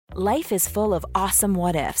Life is full of awesome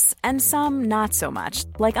what-ifs, and some not so much,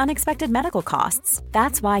 like unexpected medical costs.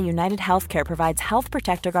 That's why United Healthcare provides Health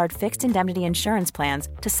Protector Guard fixed indemnity insurance plans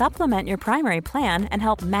to supplement your primary plan and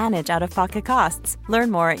help manage out-of-pocket costs.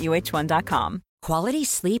 Learn more at uh1.com. Quality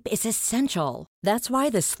sleep is essential. That's why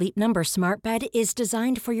the Sleep Number Smart Bed is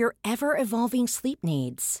designed for your ever-evolving sleep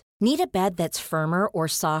needs. Need a bed that's firmer or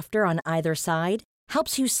softer on either side?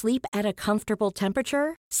 Helps you sleep at a comfortable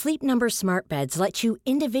temperature? Sleep Number Smart Beds let you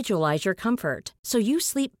individualize your comfort, so you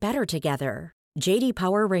sleep better together. J.D.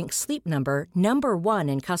 Power ranks Sleep Number number 1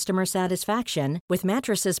 in customer satisfaction with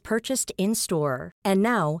mattresses purchased in-store. And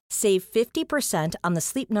now, save 50% on the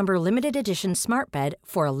Sleep Number Limited Edition Smart Bed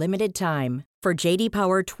for a limited time. For J.D.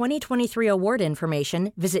 Power 2023 award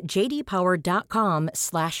information, visit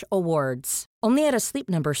jdpower.com/awards. Only at a Sleep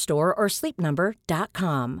Number store or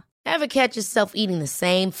sleepnumber.com. Ever catch yourself eating the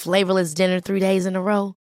same flavorless dinner 3 days in a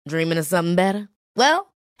row? Dreaming of something better?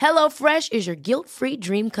 Well, HelloFresh is your guilt-free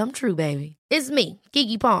dream come true, baby. It's me,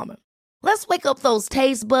 Keke Palmer. Let's wake up those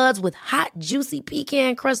taste buds with hot, juicy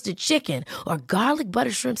pecan-crusted chicken or garlic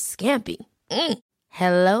butter shrimp scampi.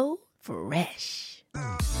 Hello Fresh.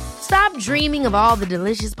 Stop dreaming of all the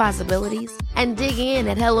delicious possibilities and dig in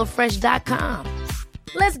at HelloFresh.com.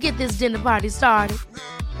 Let's get this dinner party started.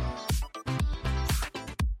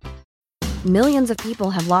 Millions of people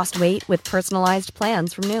have lost weight with personalized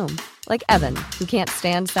plans from Noom. Like Evan, who can't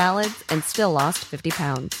stand salads and still lost 50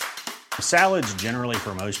 pounds. Salads generally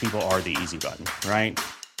for most people are the easy button, right?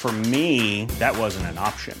 For me, that wasn't an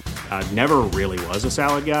option. I never really was a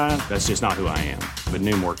salad guy. That's just not who I am. But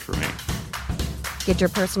Noom worked for me. Get your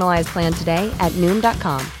personalized plan today at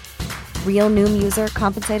Noom.com. Real Noom user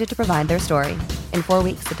compensated to provide their story. In 4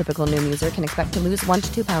 weeks, the typical Noom user can expect to lose 1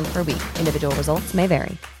 to 2 pounds per week. Individual results may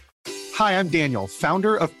vary. Hi, I'm Daniel,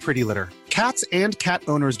 founder of Pretty Litter. Cats and cat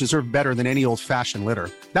owners deserve better than any old-fashioned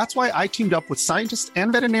litter. That's why I teamed up with scientists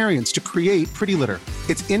and veterinarians to create Pretty Litter.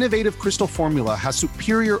 Its innovative crystal formula has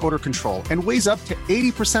superior odor control and weighs up to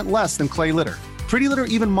 80% less than clay litter. Pretty Litter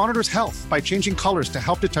even monitors health by changing colors to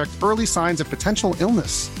help detect early signs of potential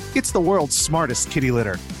illness. It's the world's smartest kitty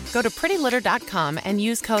litter. Go to prettylitter.com and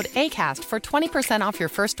use code ACAST for 20% off your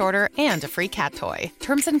first order and a free cat toy.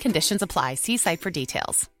 Terms and conditions apply. See site for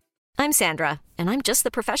details. I'm Sandra, and I'm just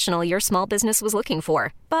the professional your small business was looking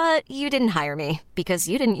for. But you didn't hire me because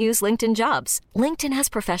you didn't use LinkedIn Jobs. LinkedIn has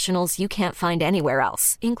professionals you can't find anywhere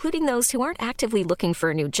else, including those who aren't actively looking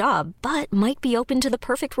for a new job, but might be open to the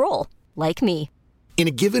perfect role, like me. In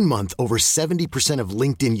a given month, over 70% of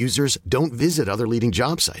LinkedIn users don't visit other leading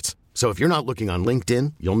job sites. So if you're not looking on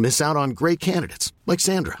LinkedIn, you'll miss out on great candidates like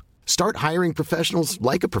Sandra. Start hiring professionals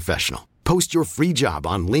like a professional. Post your free job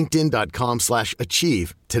on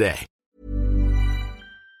linkedin.com/achieve today.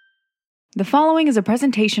 The following is a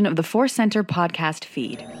presentation of the Force Center podcast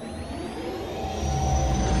feed.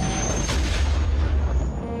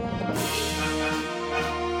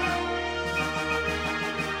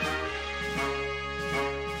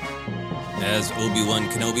 As Obi-Wan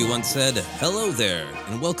Kenobi once said, hello there,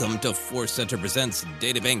 and welcome to Force Center Presents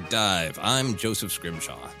Databank Dive. I'm Joseph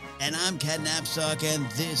Scrimshaw. And I'm Kat Knapsack, and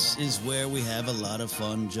this is where we have a lot of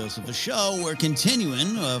fun, Joseph. A show we're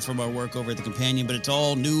continuing from our work over at The Companion, but it's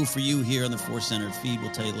all new for you here on the Force Center feed.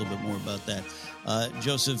 We'll tell you a little bit more about that.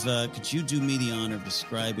 Joseph, could you do me the honor of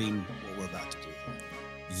describing what we're about to do?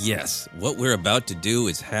 Yes, what we're about to do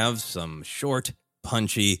is have some short,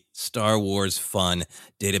 punchy Star Wars fun.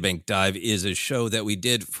 Databank Dive is a show that we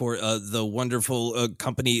did for the wonderful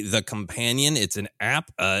company The Companion. It's an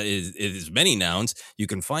app. It is many nouns. You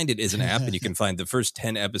can find it as an app, and you can find the first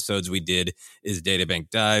 10 episodes we did is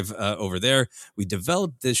Databank Dive over there. We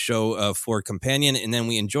developed this show for Companion, and then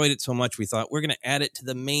we enjoyed it so much we thought we're going to add it to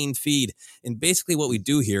the main feed. And basically what we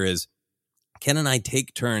do here is Ken and I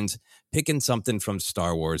take turns picking something from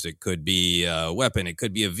Star Wars. It could be a weapon, it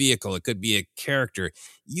could be a vehicle, it could be a character,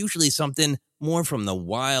 usually something more from the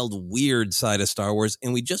wild, weird side of Star Wars,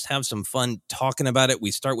 and we just have some fun talking about it.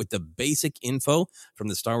 We start with the basic info from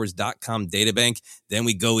the StarWars.com databank, then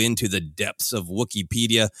we go into the depths of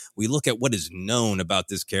Wikipedia, we look at what is known about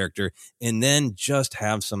this character, and then just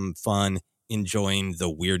have some fun enjoying the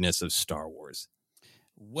weirdness of Star Wars.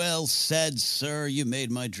 Well said, sir. You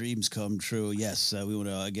made my dreams come true. Yes, we want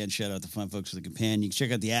to, again, shout out the fine folks for The Companion. You can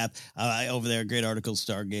check out the app over there. Great articles,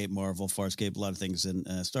 Stargate, Marvel, Farscape, a lot of things, and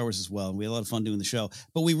Star Wars as well. We had a lot of fun doing the show.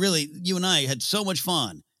 But we really, you and I had so much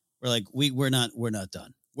fun. We're like, we're not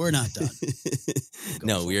done. We're not done.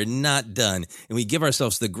 No, we are not done. And we give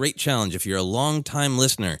ourselves the great challenge. If you're a long-time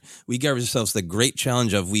listener, we give ourselves the great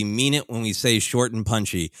challenge of we mean it when we say short and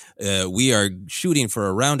punchy. We are shooting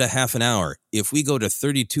for around a half an hour. If we go to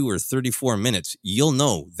 32 or 34 minutes, you'll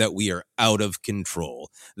know that we are out of control.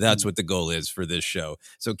 That's what the goal is for this show.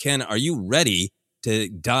 So, Ken, are you ready to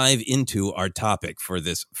dive into our topic for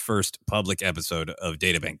this first public episode of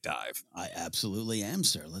DataBank Dive? I absolutely am,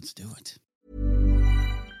 sir. Let's do it.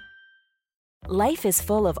 Life is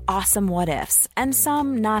full of awesome what-ifs, and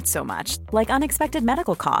some not so much, like unexpected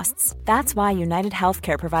medical costs. That's why United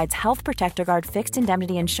Healthcare provides Health Protector Guard fixed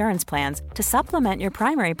indemnity insurance plans to supplement your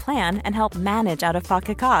primary plan and help manage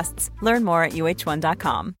out-of-pocket costs. Learn more at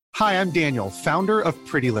uh1.com. Hi, I'm Daniel, founder of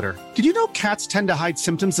Pretty Litter. Did you know cats tend to hide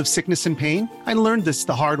symptoms of sickness and pain? I learned this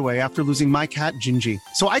the hard way after losing my cat, Gingy.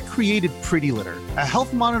 So I created Pretty Litter, a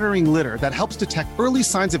health monitoring litter that helps detect early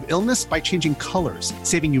signs of illness by changing colors,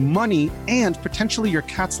 saving you money and potentially your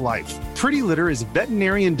cat's life. Pretty Litter is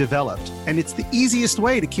veterinarian developed, and it's the easiest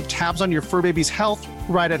way to keep tabs on your fur baby's health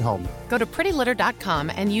right at home. Go to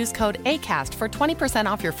prettylitter.com and use code ACAST for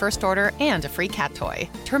 20% off your first order and a free cat toy.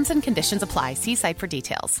 Terms and conditions apply. See site for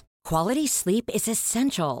details. Quality sleep is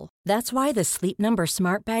essential. That's why the Sleep Number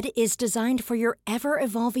Smart Bed is designed for your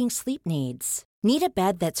ever-evolving sleep needs. Need a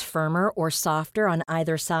bed that's firmer or softer on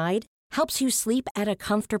either side? Helps you sleep at a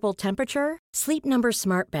comfortable temperature? Sleep Number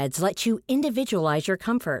Smart Beds let you individualize your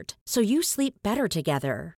comfort, so you sleep better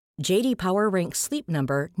together. J.D. Power ranks Sleep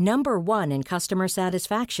Number number 1 in customer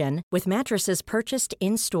satisfaction with mattresses purchased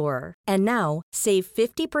in-store. And now, save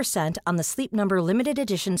 50% on the Sleep Number Limited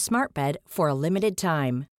Edition Smart Bed for a limited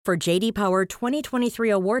time. For J.D. Power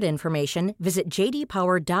 2023 award information, visit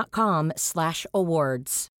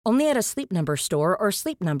jdpower.com/awards. Only at a Sleep Number store or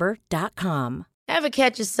sleepnumber.com. Ever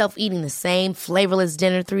catch yourself eating the same flavorless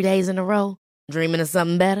dinner 3 days in a row? Dreaming of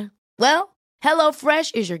something better? Well,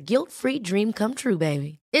 HelloFresh is your guilt-free dream come true,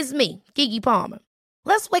 baby. It's me, Keke Palmer.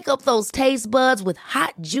 Let's wake up those taste buds with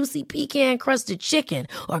hot, juicy pecan-crusted chicken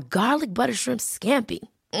or garlic butter shrimp scampi.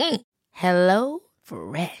 Hello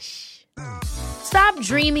Fresh. Stop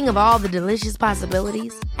dreaming of all the delicious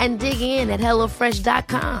possibilities and dig in at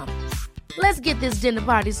HelloFresh.com. Let's get this dinner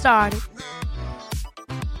party started.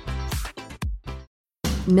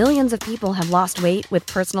 Millions of people have lost weight with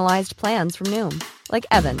personalized plans from Noom. Like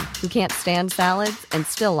Evan, who can't stand salads and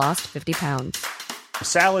still lost 50 pounds.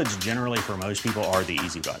 Salads generally for most people are the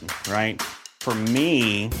easy button, right? For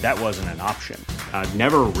me, that wasn't an option. I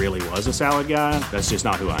never really was a salad guy. That's just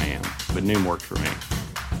not who I am. But Noom worked for me.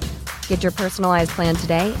 Get your personalized plan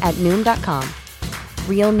today at Noom.com.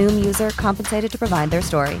 Real Noom user compensated to provide their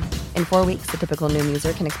story. In 4 weeks, the typical Noom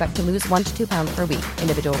user can expect to lose 1 to 2 pounds per week.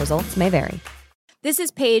 Individual results may vary. This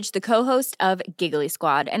is Paige, the co-host of Giggly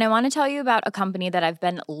Squad, and I want to tell you about a company that I've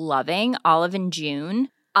been loving, Olive & June.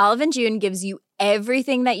 Olive & June gives you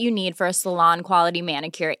everything that you need for a salon-quality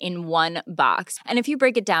manicure in one box. And if you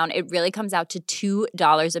break it down, it really comes out to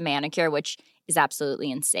 $2 a manicure, which is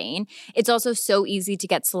absolutely insane. It's also so easy to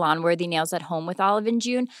get salon-worthy nails at home with Olive &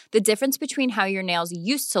 June. The difference between how your nails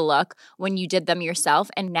used to look when you did them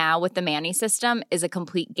yourself and now with the Mani system is a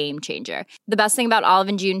complete game changer. The best thing about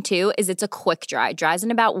Olive & June, too, is it's a quick dry. Dries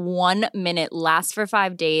in about 1 minute, lasts for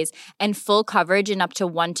 5 days, and full coverage in up to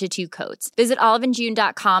 1 to 2 coats. Visit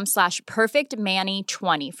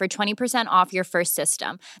oliveandjune.com/perfectmani20 for 20% off your first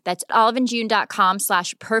system. That's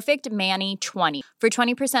oliveandjune.com/perfectmani20 for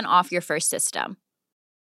 20% off your first system.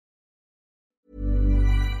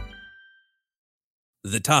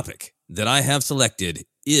 The topic that I have selected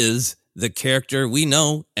is the character we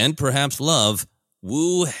know and perhaps love,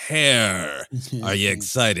 Woo Hare. Are you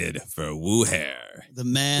excited for Woo Hare? The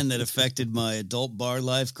man that affected my adult bar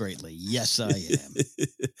life greatly. Yes, I am.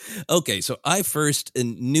 Okay, so I first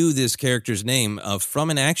knew this character's name from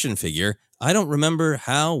an action figure. I don't remember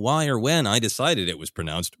how, why, or when I decided it was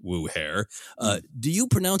pronounced Woo Hare. Do you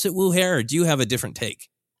pronounce it Woo Hare, or do you have a different take?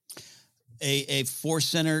 A Force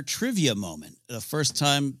Center trivia moment. The first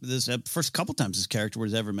couple times this character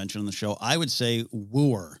was ever mentioned on the show, I would say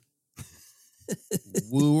Wooer.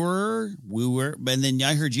 Wooer. And then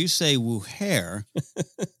I heard you say Woo Hare,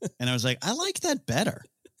 and I was like, I like that better.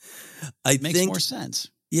 It makes more sense.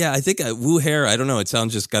 Yeah, I think Woo Hare, I don't know, it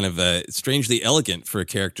sounds just kind of strangely elegant for a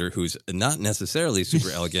character who's not necessarily super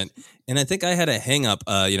elegant. And I think I had a hang up,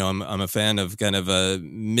 I'm a fan of kind of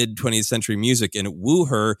mid-20th century music, and Woo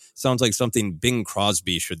Her sounds like something Bing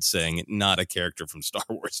Crosby should sing, not a character from Star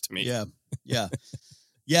Wars to me. Yeah.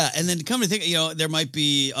 Yeah, and then come to think, there might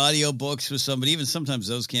be audio books with somebody. Even sometimes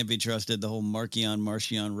those can't be trusted. The whole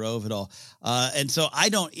Marchion Rove at all. And so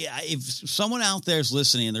if someone out there is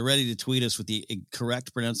listening and they're ready to tweet us with the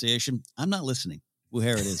correct pronunciation, I'm not listening.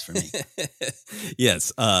 Wuher it is for me.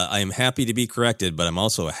 Yes, I am happy to be corrected, but I'm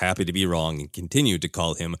also happy to be wrong and continue to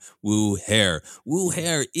call him Wuher.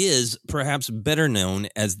 Wuher is perhaps better known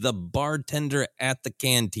as the bartender at the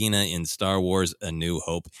cantina in Star Wars A New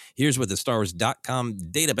Hope. Here's what the StarWars.com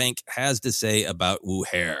databank has to say about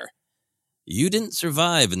Wuher. You didn't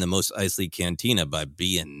survive in the Mos Eisley Cantina by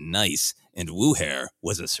being nice, and Wuher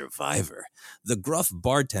was a survivor. The gruff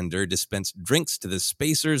bartender dispensed drinks to the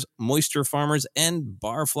spacers, moisture farmers, and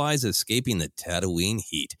barflies escaping the Tatooine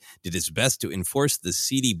heat, did his best to enforce the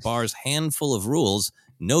seedy bar's handful of rules,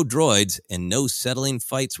 no droids and no settling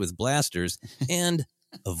fights with blasters, and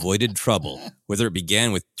avoided trouble, whether it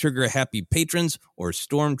began with trigger-happy patrons or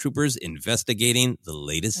stormtroopers investigating the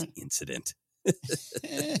latest incident.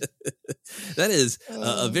 That is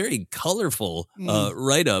a very colorful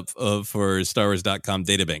write-up for StarWars.com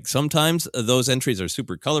databank. Sometimes those entries are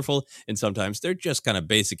super colorful, and sometimes they're just kind of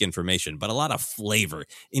basic information, but a lot of flavor.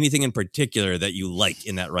 Anything in particular that you like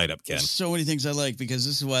in that write-up, Ken? There's so many things I like, because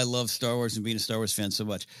this is why I love Star Wars and being a Star Wars fan so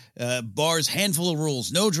much. Bar's handful of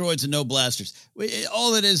rules, no droids and no blasters.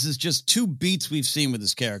 All it is just two beats we've seen with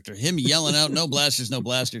this character. Him yelling out, no blasters, no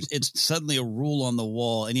blasters. It's suddenly a rule on the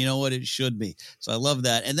wall, and you know what? It should be. So I love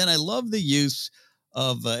that. And then I love the use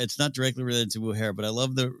of, it's not directly related to Wuher, but I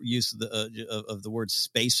love the use of the word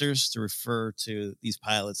spacers to refer to these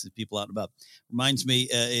pilots, these people out and about. Reminds me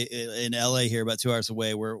in LA here, about 2 hours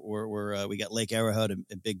away, where we got Lake Arrowhead and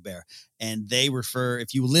Big Bear. And they refer,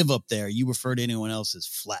 if you live up there, you refer to anyone else as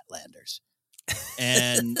flatlanders.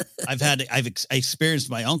 And I experienced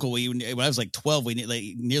my uncle when I was like 12, we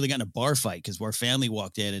nearly got in a bar fight because our family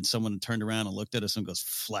walked in and someone turned around and looked at us and goes,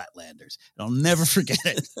 Flatlanders. And I'll never forget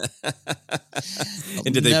it.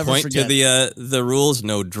 And did they point to the rules?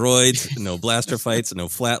 No droids, no blaster fights, no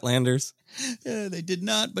Flatlanders? Yeah, they did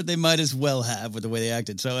not, but they might as well have with the way they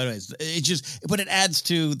acted. So anyways, but it adds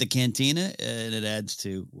to the cantina and it adds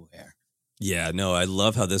to Wuher. Yeah, no, I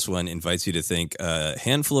love how this one invites you to think,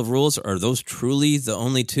 handful of rules, are those truly the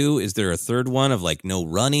only two? Is there a third one of like no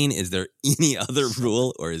running? Is there any other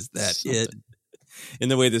rule, or is that it? In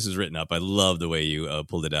the way this is written up, I love the way you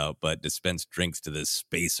pulled it out, but dispense drinks to the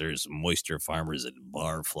spacers, moisture farmers, and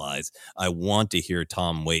barflies. I want to hear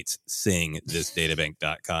Tom Waits sing this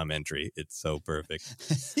databank.com entry. It's so perfect.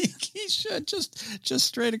 He should, just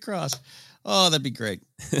straight across. Oh, that'd be great.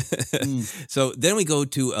 So then we go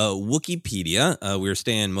to Wikipedia. We're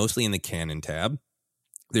staying mostly in the canon tab.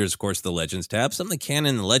 There's, of course, the Legends tab. Some of the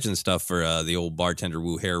canon and Legends stuff for the old bartender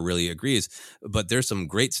Wuher really agrees, but there's some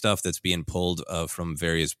great stuff that's being pulled from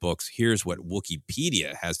various books. Here's what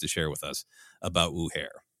Wikipedia has to share with us about Wuher.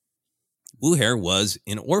 Wuher was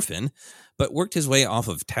an orphan, but worked his way off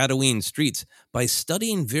of Tatooine streets by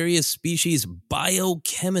studying various species'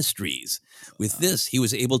 biochemistries. With this, he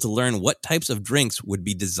was able to learn what types of drinks would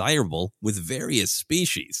be desirable with various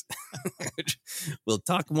species. We'll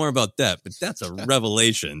talk more about that, but that's a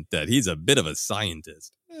revelation that he's a bit of a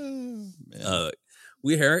scientist.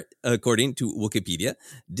 Wuher, according to Wikipedia,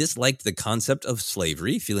 disliked the concept of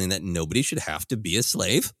slavery, feeling that nobody should have to be a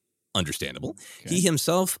slave. Understandable. Okay. He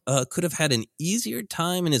himself could have had an easier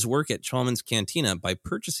time in his work at Chalmun's Cantina by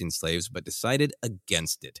purchasing slaves, but decided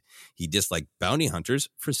against it. He disliked bounty hunters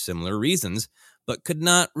for similar reasons, but could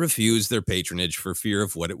not refuse their patronage for fear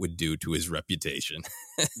of what it would do to his reputation.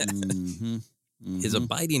 His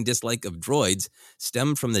abiding dislike of droids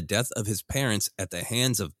stemmed from the death of his parents at the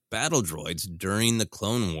hands of battle droids during the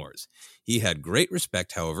Clone Wars. He had great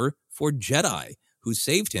respect, however, for Jedi, who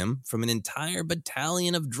saved him from an entire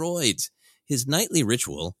battalion of droids. His nightly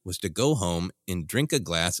ritual was to go home and drink a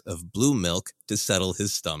glass of blue milk to settle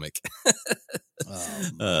his stomach.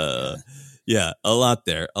 Yeah, a lot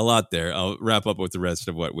there. I'll wrap up with the rest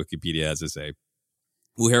of what Wikipedia has to say.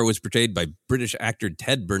 Wuher was portrayed by British actor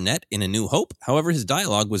Ted Burnett in A New Hope. However, his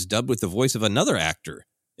dialogue was dubbed with the voice of another actor.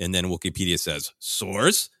 And then Wikipedia says,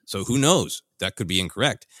 source? So who knows? That could be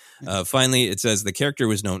incorrect. Finally, it says the character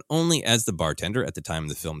was known only as the bartender at the time of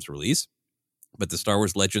the film's release. But the Star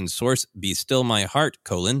Wars Legends source, Be Still My Heart,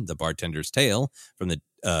 the Bartender's Tale, from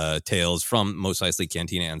the Tales from Mos Eisley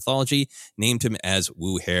Cantina Anthology, named him as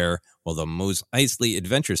Wuher, while the Mos Eisley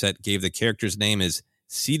Adventure Set gave the character's name as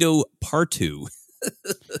Cedo Partu.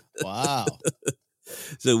 Wow.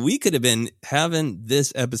 So we could have been having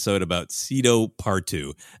this episode about Cedo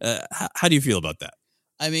Partu. How do you feel about that?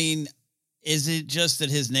 I mean, Is it just that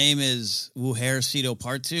his name is Wuher Sito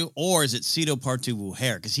Partu, or is it Sito Partu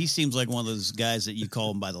Wuher? Because he seems like one of those guys that you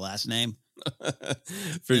call him by the last name.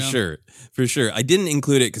 For sure. I didn't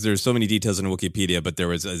include it because there's so many details in Wikipedia, but there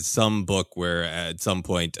was some book where at some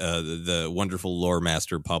point the wonderful lore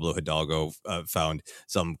master Pablo Hidalgo found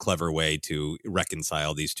some clever way to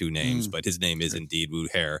reconcile these two names, but his name is indeed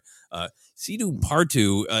Wuher. Situ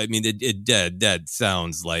Partu, I mean, that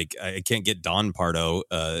sounds like I can't get Don Pardo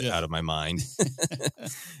out of my mind.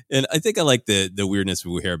 And I think I like the weirdness of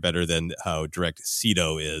Wuher better than how direct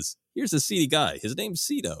Sito is. Here's a seedy guy. His name's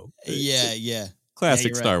Sito. Yeah.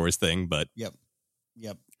 Classic Star Wars thing, but... Yep.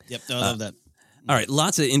 No, I love that. All right,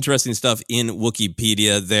 lots of interesting stuff in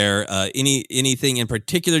Wikipedia there. Anything in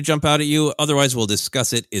particular jump out at you? Otherwise, we'll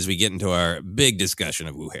discuss it as we get into our big discussion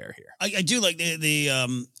of Wuher here. I do like the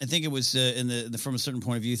I think it was in the from a certain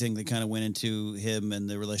point of view thing that kind of went into him and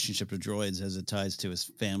the relationship with droids as it ties to his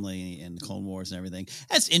family and Clone Wars and everything.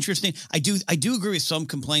 That's interesting. I do agree with some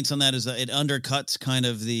complaints on that, is that it undercuts kind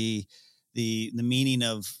of the meaning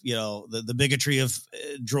of, the bigotry of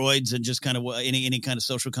droids and just kind of any kind of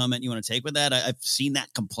social comment you want to take with that. I've seen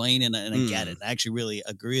that complaint and I get it. I actually really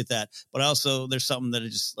agree with that. But also there's something that I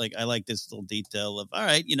just like. I like this little detail of, all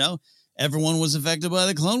right, everyone was affected by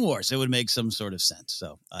the Clone Wars. It would make some sort of sense.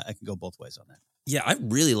 So I can go both ways on that. Yeah, I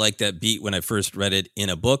really liked that beat when I first read it in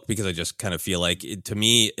a book, because I just kind of feel like, to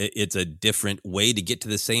me, it's a different way to get to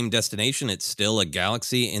the same destination. It's still a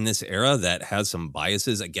galaxy in this era that has some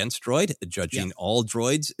biases against droid, judging all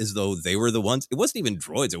droids as though they were the ones. It wasn't even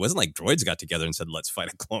droids. It wasn't like droids got together and said, let's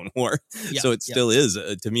fight a clone war. So it still is,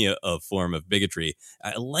 to me, a form of bigotry.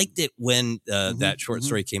 I liked it when that short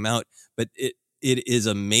story came out, but it is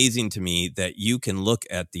amazing to me that you can look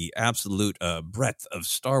at the absolute breadth of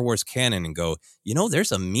Star Wars canon and go,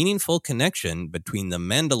 there's a meaningful connection between the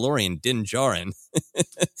Mandalorian Din Djarin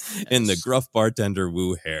and the gruff bartender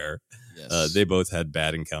Wuher. Yes. They both had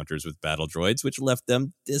bad encounters with battle droids, which left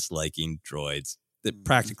them disliking droids. They're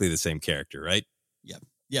practically the same character, right? Yep.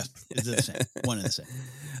 Yeah, it's the same. One and the same.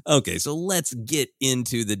 Okay, so let's get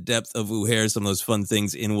into the depth of Wuher, some of those fun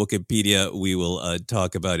things in Wikipedia we will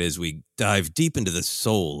talk about as we dive deep into the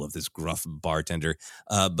soul of this gruff bartender.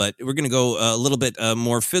 But we're going to go a little bit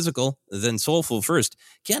more physical than soulful first.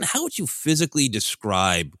 Ken, how would you physically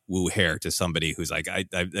describe Wuher to somebody who's like, I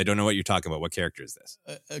don't know what you're talking about. What character is this?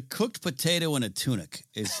 A cooked potato in a tunic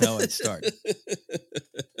is how I'd start.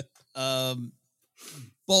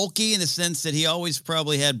 Bulky in the sense that he always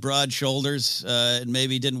probably had broad shoulders and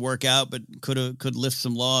maybe didn't work out, but could lift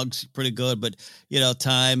some logs pretty good. But,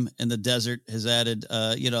 time in the desert has added,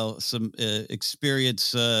 some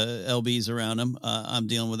experience LBs around him. I'm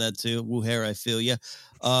dealing with that too. Wuher, I feel you.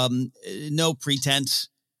 No pretense.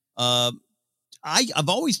 I've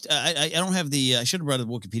always, I don't have I should have brought the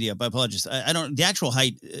Wikipedia up. I apologize. I don't, the actual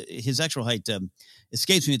height, his actual height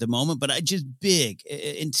escapes me at the moment, but just big,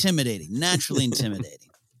 intimidating, naturally intimidating.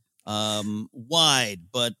 Wide,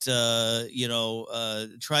 but tries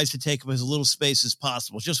to take up as little space as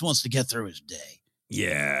possible. Just wants to get through his day.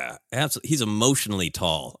 Yeah, absolutely. He's emotionally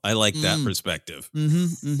tall. I like that perspective.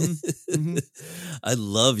 I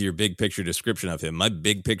love your big picture description of him. My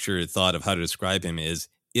big picture thought of how to describe him is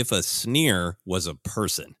if a sneer was a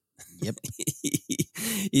person. Yep.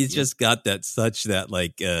 He's just got that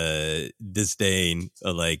disdain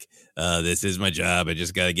of this is my job. I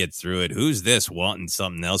just got to get through it. Who's this wanting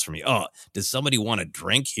something else from me? Oh, does somebody want a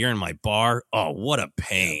drink here in my bar? Oh, what a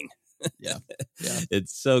pain. Yeah.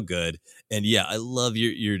 It's so good. And yeah, I love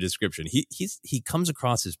your description. He comes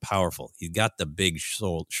across as powerful. He's got the big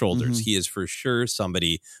shoulders. He is for sure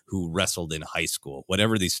somebody who wrestled in high school.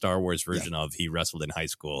 Whatever the Star Wars version of he wrestled in high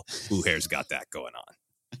school, Wuher's got that going on.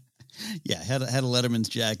 Yeah, had a Letterman's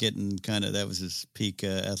jacket and kind of that was his peak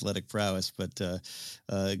athletic prowess, but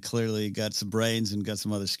clearly got some brains and got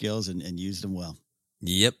some other skills and used them well.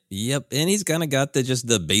 Yep. And he's kind of got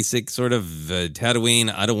the basic sort of Tatooine,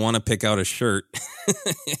 I don't want to pick out a shirt.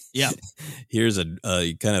 Yeah. Here's a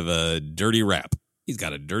kind of a dirty rap. He's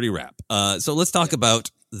got a dirty rap. So let's talk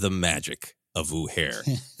about the magic of Wuher.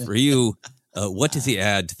 For you, what does he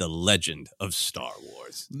add to the legend of Star Wars?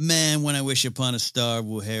 Man, when I wish upon a star,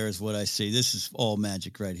 Wuher is what I see. This is all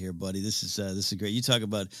magic right here, buddy. This is great. You talk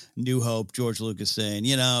about New Hope, George Lucas saying,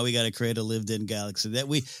 we got to create a lived-in galaxy. That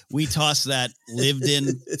we toss that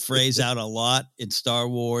lived-in phrase out a lot in Star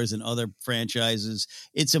Wars and other franchises.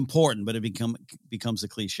 It's important, but it becomes a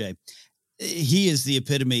cliche. He is the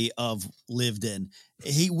epitome of lived in.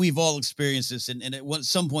 We've all experienced this, and at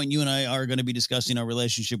some point, you and I are going to be discussing our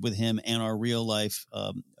relationship with him and our real life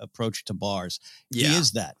approach to bars. Yeah.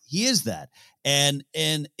 He is that, and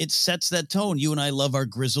it sets that tone. You and I love our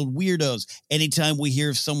grizzled weirdos. Anytime we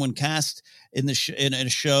hear someone cast in in a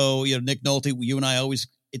show, Nick Nolte, you and I always.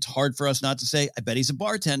 It's hard for us not to say, I bet he's a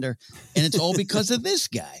bartender, and it's all because of this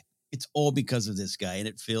guy. It's all because of this guy, and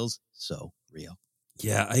it feels so real.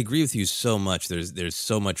 Yeah, I agree with you so much. There's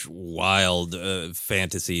so much wild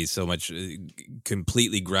fantasy, so much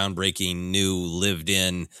completely groundbreaking, new,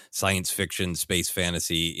 lived-in science fiction, space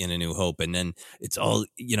fantasy in A New Hope. And then it's all,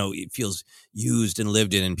 it feels used and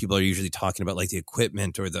lived in, and people are usually talking about like the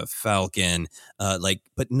equipment or the Falcon.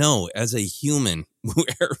 But no, as a human,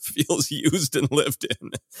 Wuher feels used and lived in.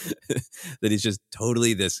 That he's just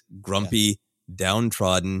totally this grumpy,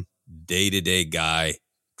 downtrodden, day-to-day guy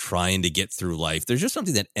trying to get through life. There's just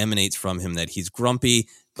something that emanates from him that he's grumpy,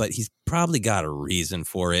 but he's probably got a reason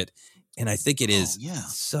for it. And I think it is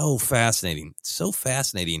so fascinating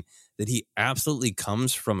that he absolutely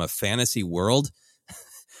comes from a fantasy world,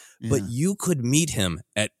 but you could meet him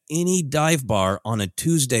at any dive bar on a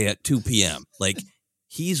Tuesday at 2 p.m. Like,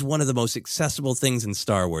 he's one of the most accessible things in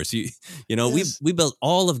Star Wars. We built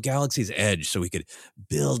all of Galaxy's Edge so we could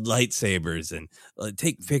build lightsabers and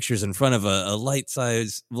take pictures in front of a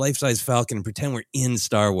life-size Falcon and pretend we're in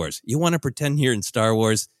Star Wars. You want to pretend you're in Star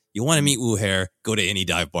Wars? You want to meet Wuher? Go to any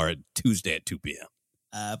dive bar Tuesday at 2 p.m.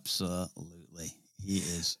 Absolutely. He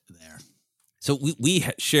is there. So we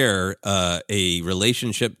share a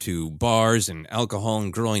relationship to bars and alcohol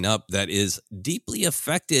and growing up that is deeply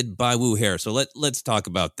affected by Wuher. So let's talk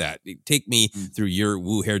about that. Take me through your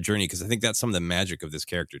Wuher journey, because I think that's some of the magic of this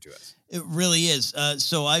character to us. It really is.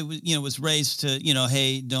 So I was raised to,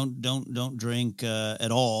 hey, don't drink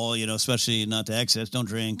at all, especially not to excess. Don't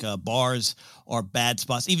drink. Bars are bad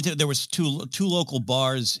spots. Even though there was two local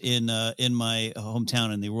bars in my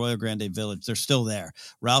hometown in the Arroyo Grande Village. They're still there.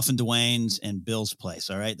 Ralph and Dwayne's and Bill's Place.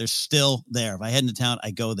 All right. They're still there. If I head into town,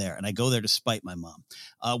 I go there, and I go there to spite my mom.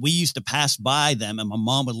 We used to pass by them, and my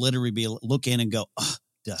mom would literally look in and go, oh,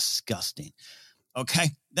 disgusting. Okay.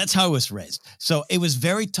 That's how I was raised. So it was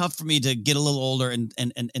very tough for me to get a little older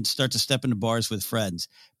and start to step into bars with friends.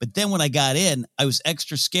 But then when I got in, I was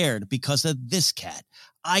extra scared because of this cat.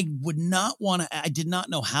 I did not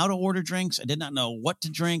know how to order drinks. I did not know what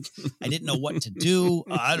to drink. I didn't know what to do.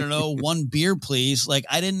 I don't know. 1 beer, please. Like,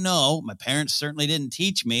 I didn't know. My parents certainly didn't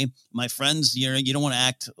teach me. My friends, you don't want to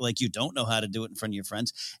act like you don't know how to do it in front of your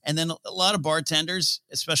friends. And then a lot of bartenders,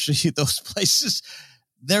 especially those places,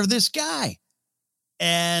 they're this guy.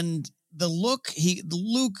 And the look,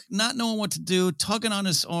 Luke not knowing what to do, tugging on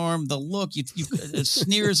his arm, the look, you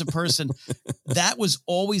sneers a person. That was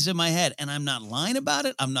always in my head. And I'm not lying about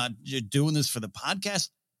it. I'm not doing this for the podcast.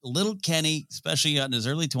 Little Kenny, especially in his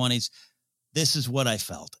early 20s, this is what I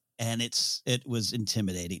felt. And it was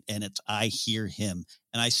intimidating. And I hear him.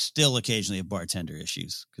 And I still occasionally have bartender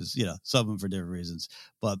issues because, some of them for different reasons.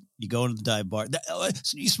 But you go into the dive bar,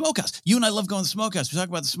 smokehouse. You and I love going to the smokehouse. We talk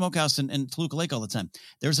about the smokehouse in Toluca Lake all the time.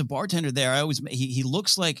 There's a bartender there. He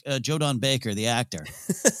looks like Joe Don Baker, the actor,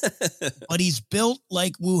 but he's built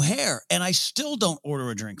like Wuher, and I still don't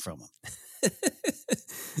order a drink from him.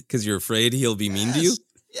 Because you're afraid he'll be mean to you?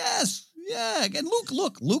 Yes. Yeah. And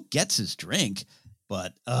Luke gets his drink.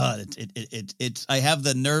 But it's I have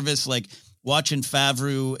the nervous, like, watching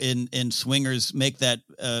Favreau in Swingers make that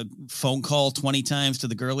phone call 20 times to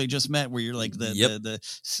the girl he just met, where you're like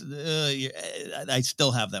I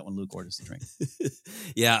still have that when Luke orders the drink.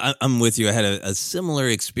 Yeah, I'm with you. I had a similar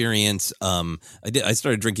experience. I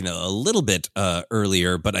started drinking a little bit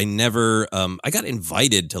earlier, but I never. I got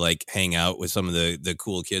invited to like hang out with some of the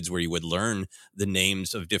cool kids where you would learn the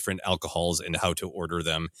names of different alcohols and how to order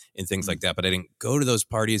them and things like that. But I didn't go to those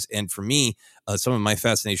parties. And for me, some of my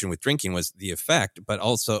fascination with drinking was the effect, but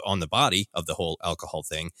also on the body of the whole alcohol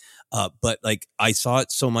thing. But like I saw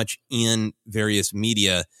it so much in various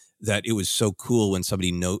media that it was so cool when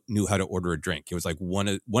somebody knew how to order a drink. It was like one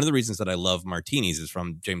of the reasons that I love martinis is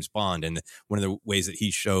from James Bond. And one of the ways that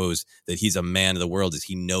he shows that he's a man of the world is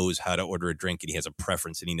he knows how to order a drink and he has a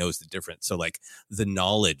preference and he knows the difference. So like the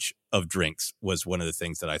knowledge of drinks was one of the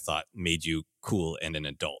things that I thought made you cool and an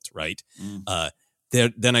adult, right?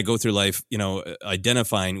 Then I go through life,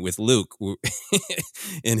 identifying with Luke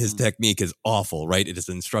and his technique is awful, right? It is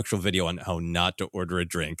an instructional video on how not to order a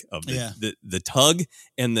drink of the tug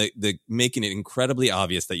and the making it incredibly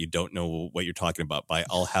obvious that you don't know what you're talking about by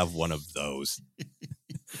I'll have one of those.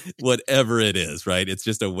 Whatever it is, right? It's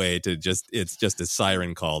just a way to it's just a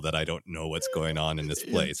siren call that I don't know what's going on in this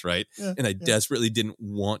place, right? And I desperately didn't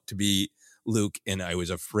want to be Luke, and I was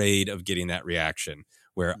afraid of getting that reaction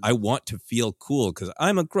where I want to feel cool because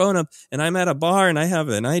I'm a grown-up and I'm at a bar and I have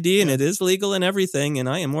an ID and it is legal and everything and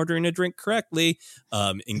I am ordering a drink correctly,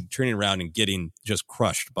 and turning around and getting just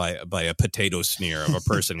crushed by a potato sneer of a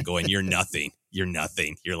person going, you're nothing, you're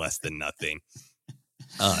less than nothing.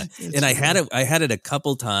 And I had it a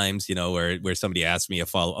couple times, you know, where somebody asked me a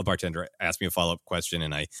bartender asked me a follow-up question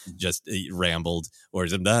and I just rambled or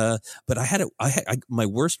but my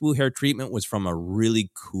worst woo hair treatment was from a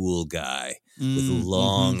really cool guy with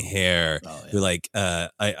long hair who like,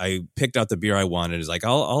 I picked out the beer I wanted. He's like,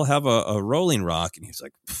 I'll have a Rolling Rock. And he was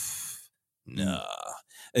like, nah.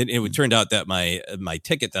 And it turned out that my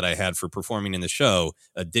ticket that I had for performing in the show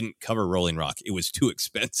didn't cover Rolling Rock. It was too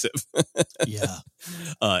expensive. Yeah.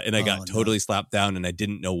 And I got totally slapped down and I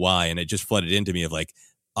didn't know why. And it just flooded into me of like,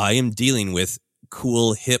 I am dealing with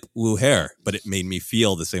cool, hip woo hair, but it made me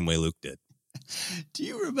feel the same way Luke did. Do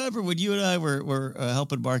you remember when you and I were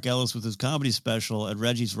helping Mark Ellis with his comedy special at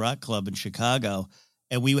Reggie's Rock Club in Chicago?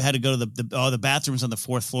 And we had to go to the bathrooms on the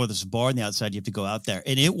fourth floor. There's a bar on the outside. You have to go out there.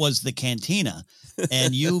 And it was the Cantina.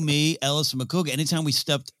 And you, me, Ellis, and McCouga, anytime we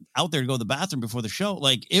stepped out there to go to the bathroom before the show,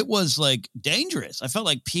 like it was like dangerous. I felt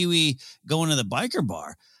like Pee-wee going to the biker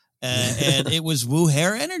bar. And it was woo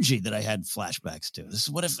hair energy that I had flashbacks to. This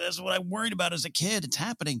is what I worried about as a kid. It's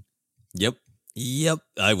happening. Yep.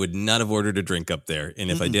 I would not have ordered a drink up there.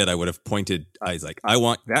 And if I did, I would have pointed. I was like, I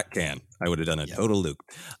want that can. I would have done a total Luke.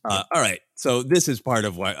 All right. So this is part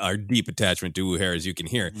of why our deep attachment to woo hair, as you can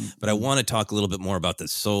hear. But I want to talk a little bit more about the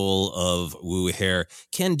soul of woo hair.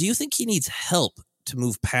 Ken, do you think he needs help to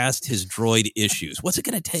move past his droid issues? What's it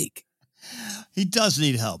going to take? He does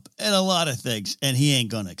need help and a lot of things, and he ain't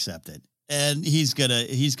going to accept it. And he's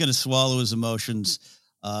gonna swallow his emotions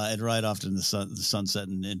and ride off to the sunset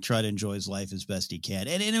and try to enjoy his life as best he can.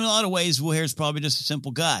 And in a lot of ways, Woo Hair's probably just a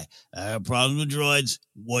simple guy. I have a problem with droids.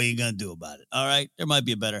 What are you going to do about it? All right. There might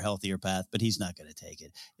be a better, healthier path, but he's not going to take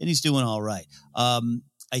it. And he's doing all right.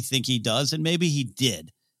 I think he does. And maybe he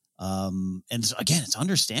did. And so, again, it's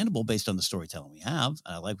understandable based on the storytelling we have.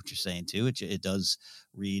 I like what you're saying too. It does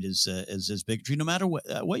read as bigotry, no matter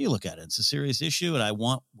what you look at it. It's a serious issue. And I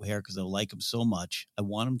want Woo Hair because I like him so much. I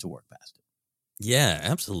want him to work past it. Yeah,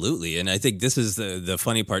 absolutely. And I think this is the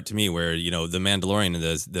funny part to me where, you know, the Mandalorian,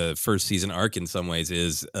 the first season arc in some ways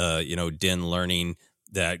is, Din learning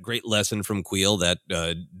that great lesson from Kuiil that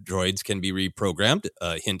droids can be reprogrammed.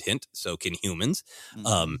 Hint, hint. So can humans.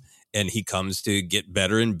 Mm-hmm. And he comes to get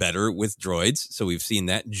better and better with droids. So we've seen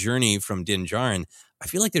that journey from Din Djarin. I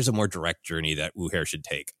feel like there's a more direct journey that Woo Hair should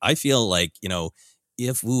take. I feel like, you know,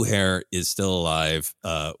 if Woo Hair is still alive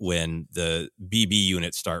when the BB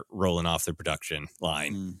units start rolling off the production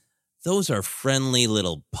line, those are friendly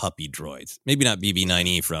little puppy droids. Maybe not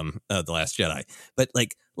BB-9E from The Last Jedi. But,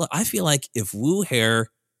 like, look, I feel like if Woo Hair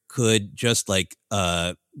could just, like,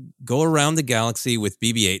 go around the galaxy with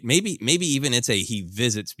BB-8, maybe even he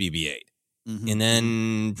visits BB-8. Mm-hmm. And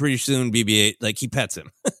then pretty soon BB-8, like, he pets him.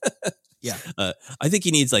 Yeah. I think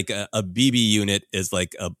he needs, like, a BB unit as,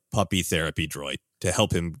 like, a puppy therapy droid to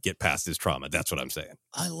help him get past his trauma. That's what I'm saying.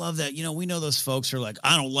 I love that. You know, we know those folks are like,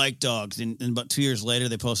 I don't like dogs. And about 2 years later,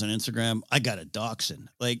 they post on Instagram, I got a dachshund.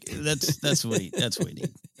 Like, that's what we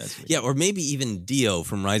need. Yeah, or maybe even Dio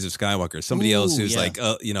from Rise of Skywalker. Somebody else who's like,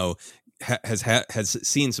 has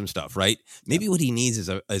seen some stuff, right? Maybe what he needs is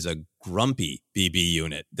a grumpy BB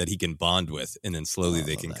unit that he can bond with, and then slowly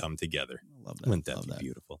they can come together. Love that. Wouldn't that be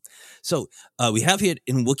beautiful? So we have here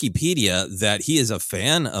in Wikipedia that he is a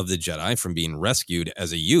fan of the Jedi from being rescued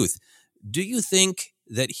as a youth. Do you think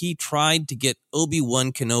that he tried to get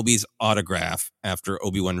Obi-Wan Kenobi's autograph after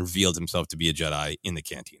Obi-Wan revealed himself to be a Jedi in the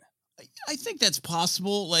cantina? I think that's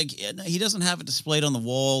possible. Like, he doesn't have it displayed on the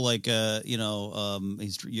wall. Like,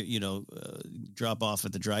 he's drop off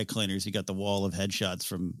at the dry cleaners. He got the wall of headshots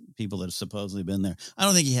from people that have supposedly been there. I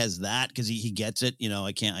don't think he has that because he gets it. You know,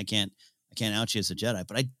 I can't out you as a Jedi,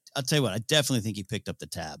 but I'll tell you what, I definitely think he picked up the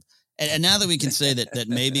tab. And now that we can say that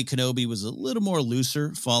maybe Kenobi was a little more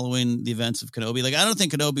looser following the events of Kenobi, like, I don't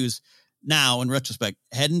think Kenobi was now, in retrospect,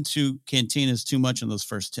 heading to cantinas too much in those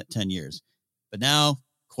first 10 years. But now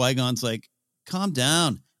Qui-Gon's like, calm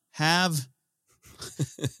down, have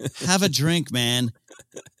a drink, man.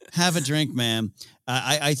 Have a drink, man.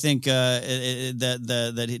 I think that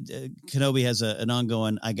Kenobi has an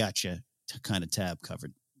ongoing "I got you" kind of tab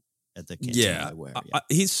covered at the cantina. Yeah.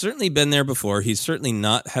 He's certainly been there before. He's certainly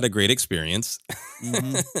not had a great experience.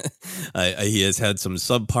 Mm-hmm. He has had some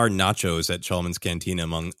subpar nachos at Chalmun's Cantina,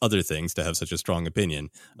 among other things, to have such a strong opinion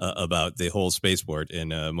about the whole spaceport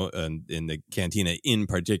and in the cantina in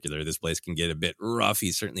particular. This place can get a bit rough.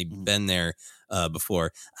 He's certainly been there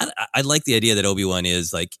before. I like the idea that Obi-Wan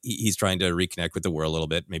is like, he's trying to reconnect with the world a little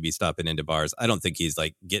bit, maybe stopping into bars. I don't think he's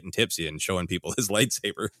like getting tipsy and showing people his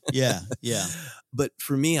lightsaber. Yeah. But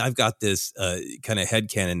for me, I've got this kind of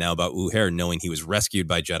headcanon now about Wuher, knowing he was rescued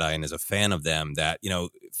by Jedi and is a fan of them, that,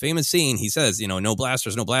 famous scene, he says, no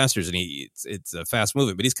blasters, no blasters. And it's a fast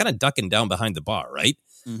moving, but he's kind of ducking down behind the bar, right?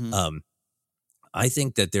 Mm-hmm. I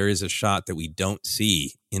think that there is a shot that we don't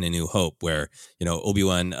see in A New Hope where,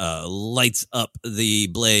 Obi-Wan lights up the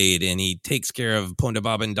blade and he takes care of Ponda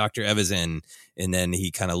Baba and Dr. Evazan, and then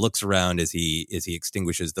he kind of looks around as he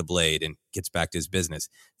extinguishes the blade and gets back to his business.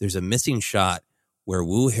 There's a missing shot where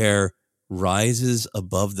Wuher rises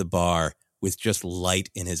above the bar with just light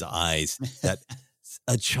in his eyes, that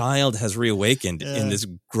a child has reawakened in this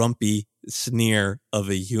grumpy sneer of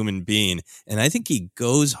a human being. And I think he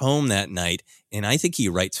goes home that night and I think he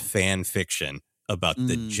writes fan fiction about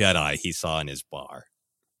the Jedi he saw in his bar.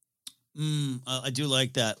 I do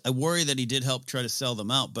like that. I worry that he did help try to sell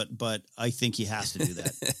them out, but I think he has to do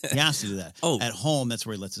that. He has to do that. At home, that's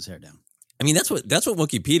where he lets his hair down. I mean, that's what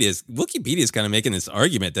Wikipedia is. Wikipedia is kind of making this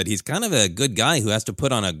argument that he's kind of a good guy who has to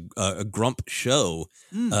put on a grump show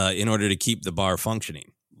in order to keep the bar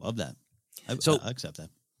functioning. Love that. I accept that.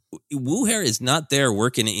 Wuher is not there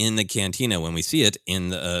working in the cantina when we see it in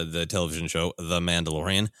the television show The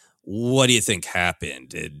Mandalorian. What do you think happened?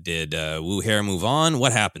 Did Wuher move on?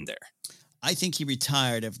 What happened there? I think he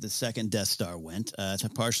retired after the second Death Star went,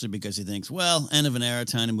 partially because he thinks, well, end of an era,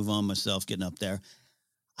 time to move on myself, getting up there.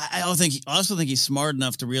 I also think he's smart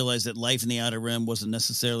enough to realize that life in the Outer Rim wasn't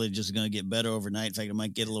necessarily just going to get better overnight. In fact, it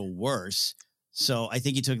might get a little worse. So I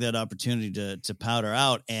think he took that opportunity to powder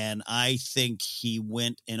out. And I think he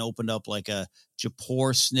went and opened up like a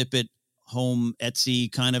Japor snippet home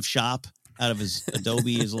Etsy kind of shop out of his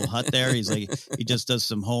Adobe, his little hut there. He's like, he just does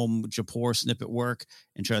some home Japor snippet work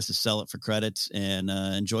and tries to sell it for credits and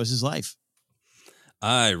enjoys his life.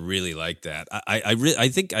 I really like that. I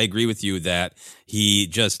think I agree with you that he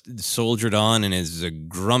just soldiered on in his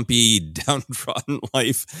grumpy, downtrodden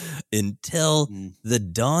life until the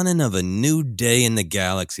dawning of a new day in the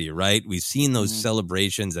galaxy, right? We've seen those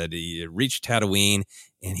celebrations that he reached Tatooine,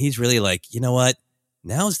 and he's really like, you know what?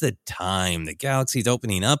 Now's the time. The galaxy's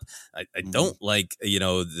opening up. I don't like,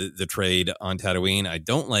 the trade on Tatooine. I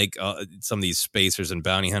don't like some of these spacers and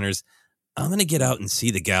bounty hunters. I'm going to get out and see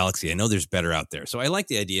the galaxy. I know there's better out there. So I like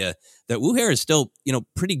the idea that Wuher is still,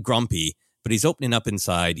 pretty grumpy, but he's opening up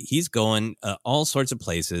inside. He's going all sorts of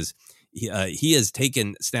places. He has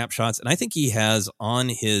taken snapshots, and I think he has on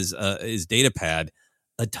his data pad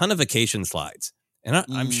a ton of vacation slides. And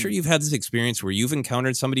I'm sure you've had this experience where you've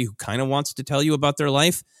encountered somebody who kind of wants to tell you about their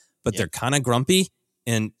life, but they're kind of grumpy.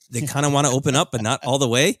 And they kind of want to open up, but not all the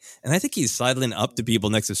way. And I think he's sidling up to people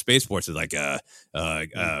next to spaceports. He's like, I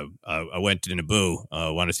went to Naboo.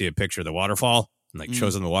 Want to see a picture of the waterfall? And like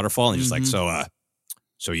shows them the waterfall. And he's just like,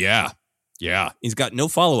 so yeah. He's got no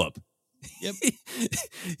follow up. Yep.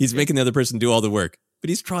 He's making the other person do all the work, but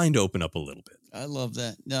he's trying to open up a little bit. I love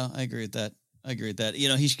that. No, I agree with that.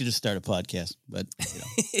 He should just start a podcast, but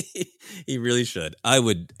he really should. I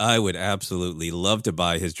would absolutely love to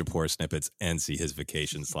buy his Japor snippets and see his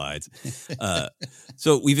vacation slides.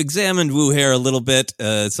 So we've examined Wuher a little bit,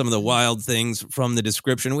 some of the wild things from the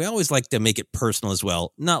description. We always like to make it personal as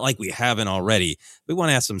well, not like we haven't already. We want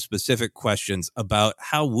to ask some specific questions about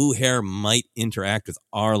how Wuher might interact with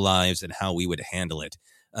our lives and how we would handle it.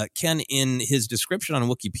 Ken, in his description on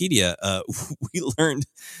Wikipedia, we learned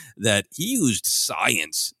that he used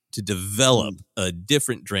science to develop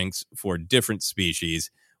different drinks for different species.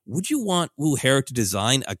 Would you want Wuher to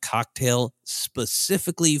design a cocktail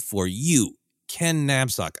specifically for you, Ken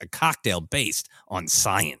Napzok, a cocktail based on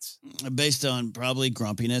science? Based on probably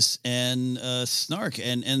grumpiness and snark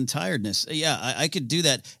and tiredness. Yeah, I could do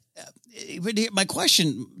that. My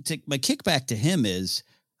kickback to him is,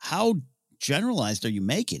 how generalized are you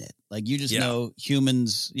making it? Like, you just know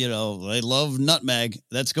humans, they love nutmeg,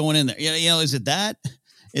 that's going in there. Is it that?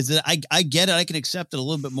 Is it? I get it. I can accept it a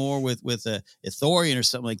little bit more with a Ithorian or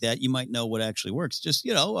something like that. You might know what actually works. Just,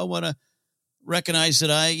 I want to recognize that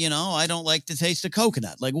I don't like the taste of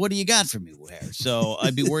coconut. Like, what do you got for me, Wuher? So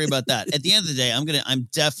I'd be worried about that. At the end of the day, I'm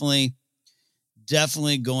definitely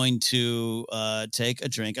going to take a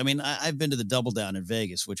drink. I mean, I've been to the Double Down in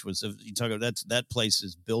Vegas, which was, you talk about that place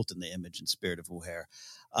is built in the image and spirit of Wuher.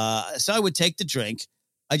 So I would take the drink.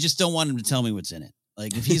 I just don't want him to tell me what's in it.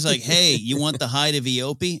 Like, if he's like, hey, you want the hide of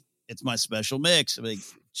Eope? It's my special mix. I mean,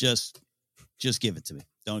 just give it to me.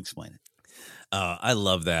 Don't explain it. I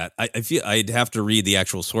love that. I feel I'd have to read the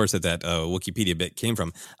actual source that Wikipedia bit came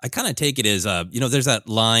from. I kind of take it as, there's that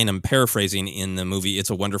line, I'm paraphrasing, in the movie It's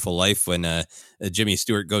a Wonderful Life when Jimmy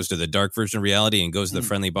Stewart goes to the dark version of reality and goes to the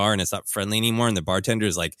friendly bar and it's not friendly anymore. And the bartender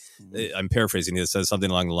is like, I'm paraphrasing, it says something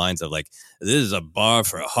along the lines of like, this is a bar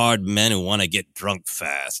for hard men who want to get drunk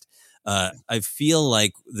fast. I feel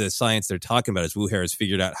like the science they're talking about is Wuher has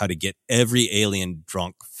figured out how to get every alien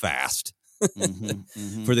drunk fast.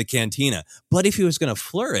 For the cantina. But if he was going to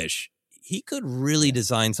flourish, he could really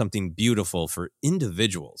design something beautiful for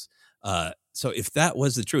individuals. So if that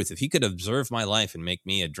was the truth, if he could observe my life and make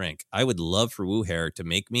me a drink, I would love for Wuher to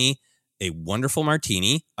make me a wonderful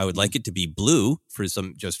martini. I would like it to be blue for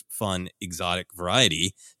some just fun, exotic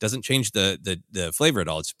variety. Doesn't change the flavor at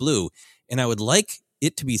all. It's blue. And I would like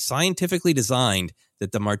it to be scientifically designed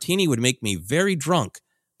that the martini would make me very drunk,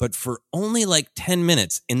 but for only like 10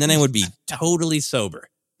 minutes, and then I would be totally sober.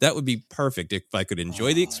 That would be perfect if I could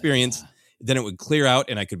enjoy the experience. Yeah. Then it would clear out,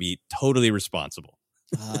 and I could be totally responsible.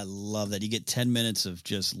 I love that. You get 10 minutes of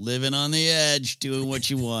just living on the edge, doing what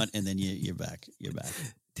you want, and then you're back. You're back.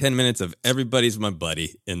 10 minutes of everybody's my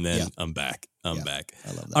buddy, and then I'm back. I'm back. I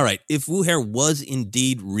love that. All right. If Wuher was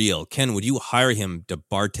indeed real, Ken, would you hire him to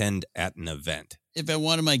bartend at an event? If I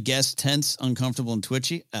wanted my guests tense, uncomfortable, and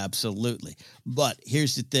twitchy, absolutely. But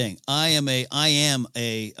here's the thing: I am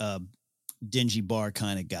a dingy bar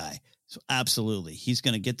kind of guy, so absolutely, he's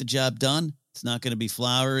going to get the job done. It's not going to be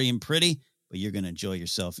flowery and pretty, but you're going to enjoy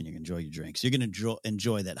yourself and you're going to enjoy your drinks. You're going to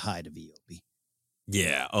enjoy that high to VOB.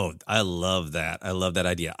 Yeah. Oh, I love that. I love that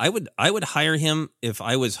idea. I would hire him if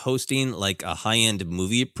I was hosting like a high-end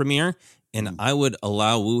movie premiere. And I would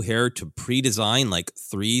allow Wuher to pre-design like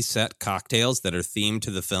 3 set cocktails that are themed to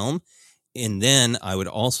the film. And then I would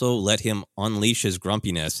also let him unleash his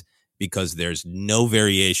grumpiness because there's no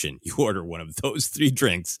variation. You order one of those 3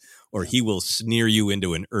 drinks or he will sneer you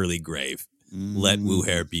into an early grave. Let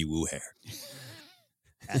Wuher be Wuher.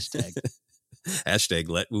 Hashtag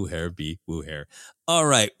let Wuher be Wuher. All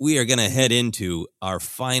right, we are going to head into our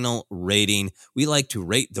final rating. We like to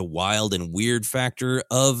rate the wild and weird factor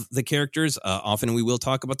of the characters. Often we will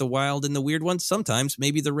talk about the wild and the weird ones. Sometimes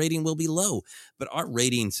maybe the rating will be low. But our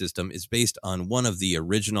rating system is based on one of the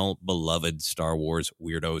original beloved Star Wars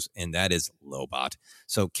weirdos, and that is Lobot.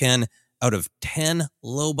 So, Ken, out of 10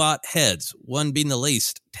 Lobot heads, 1 being the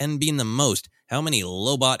least, 10 being the most, how many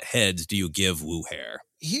Lobot heads do you give Wuher?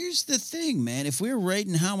 Here's the thing, man. If we're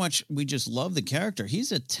rating how much we just love the character,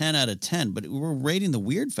 he's a 10 out of 10, but we're rating the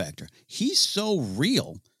weird factor. He's so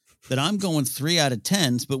real that I'm going 3 out of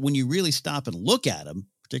 10s, but when you really stop and look at him,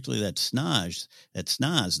 particularly that schnoz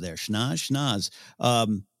there, schnoz,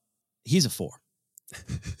 he's a 4.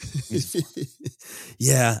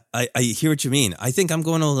 Yeah, I hear what you mean. I think I'm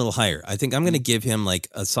going a little higher. I think I'm going to give him like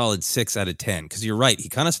a solid 6 out of 10, because you're right. He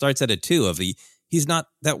kind of starts at a 2 of he's not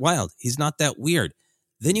that wild. He's not that weird.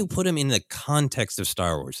 Then you put him in the context of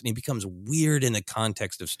Star Wars, and he becomes weird in the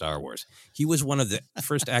context of Star Wars. He was one of the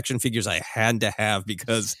first action figures I had to have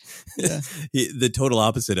because the total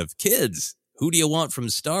opposite of kids. Who do you want from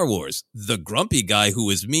Star Wars? The grumpy guy who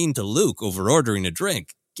was mean to Luke over ordering a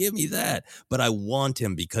drink. Give me that. But I want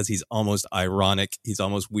him because he's almost ironic. He's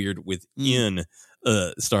almost weird within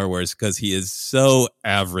Star Wars because he is so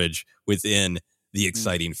average within the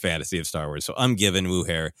exciting fantasy of Star Wars. So I'm giving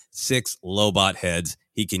Wuher 6 Lobot heads.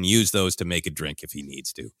 He can use those to make a drink if he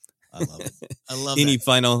needs to. I love it. I love any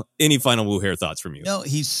final Wuher thoughts from you? No,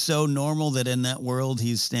 he's so normal that in that world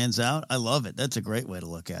he stands out. I love it. That's a great way to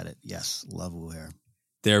look at it. Yes, love Wuher.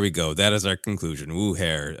 There we go. That is our conclusion.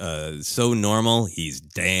 Wuher, so normal, he's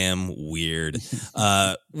damn weird.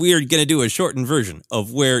 We're going to do a shortened version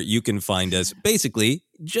of where you can find us. Basically,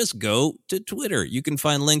 just go to Twitter. You can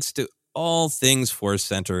find links to all things Force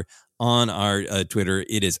Center on our Twitter.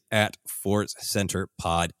 It is at Force Center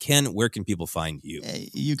Pod. Ken, where can people find you?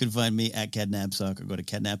 You can find me at Catnapsuck or go to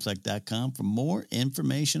catnapsuck.com for more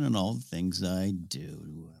information on all the things I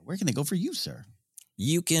do. Where can they go for you, sir?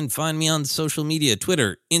 You can find me on social media,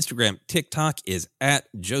 Twitter, Instagram, TikTok is at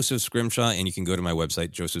Joseph Scrimshaw, and you can go to my website,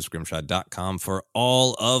 josephscrimshaw.com, for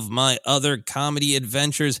all of my other comedy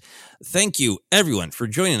adventures. Thank you, everyone, for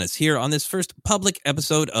joining us here on this first public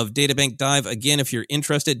episode of Databank Dive. Again, if you're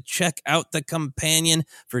interested, check out the companion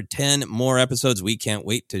for 10 more episodes. We can't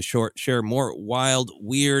wait to share more wild,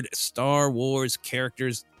 weird Star Wars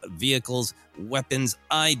characters, vehicles, weapons,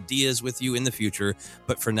 ideas with you in the future.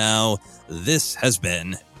 But for now, this has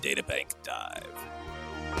been Databank Dive.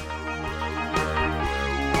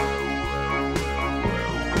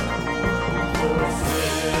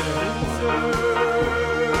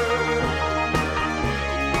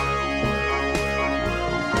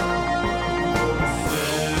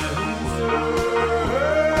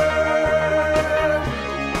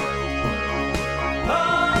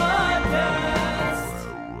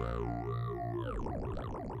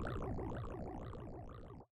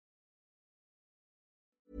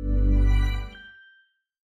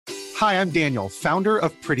 Hi, I'm Daniel, founder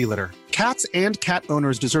of Pretty Litter. Cats and cat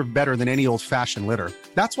owners deserve better than any old-fashioned litter.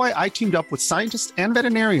 That's why I teamed up with scientists and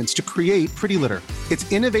veterinarians to create Pretty Litter.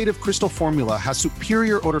 Its innovative crystal formula has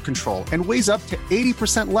superior odor control and weighs up to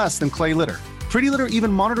 80% less than clay litter. Pretty Litter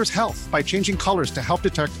even monitors health by changing colors to help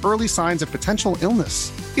detect early signs of potential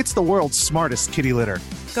illness. It's the world's smartest kitty litter.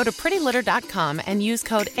 Go to prettylitter.com and use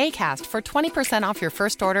code ACAST for 20% off your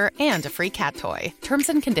first order and a free cat toy. Terms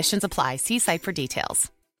and conditions apply. See site for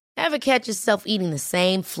details. Ever catch yourself eating the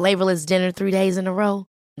same flavorless dinner 3 days in a row?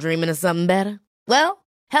 Dreaming of something better? Well,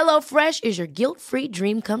 HelloFresh is your guilt-free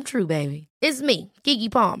dream come true, baby. It's me,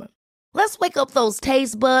 Keke Palmer. Let's wake up those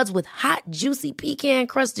taste buds with hot, juicy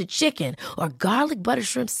pecan-crusted chicken or garlic butter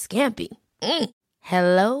shrimp scampi.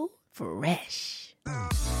 Hello Fresh.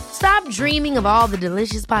 Stop dreaming of all the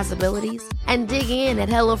delicious possibilities and dig in at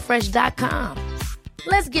HelloFresh.com.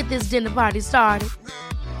 Let's get this dinner party started.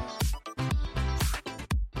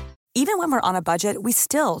 Even when we're on a budget, we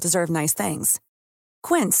still deserve nice things.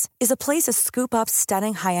 Quince is a place to scoop up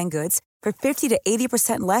stunning high-end goods for 50 to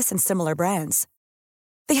 80% less than similar brands.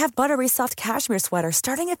 They have buttery soft cashmere sweaters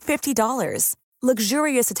starting at $50,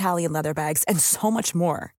 luxurious Italian leather bags, and so much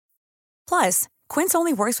more. Plus, Quince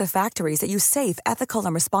only works with factories that use safe, ethical,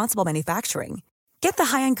 and responsible manufacturing. Get the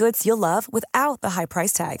high-end goods you'll love without the high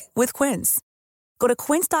price tag with Quince. Go to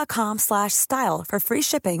quince.com/style for free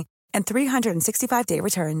shipping and 365-day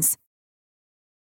returns.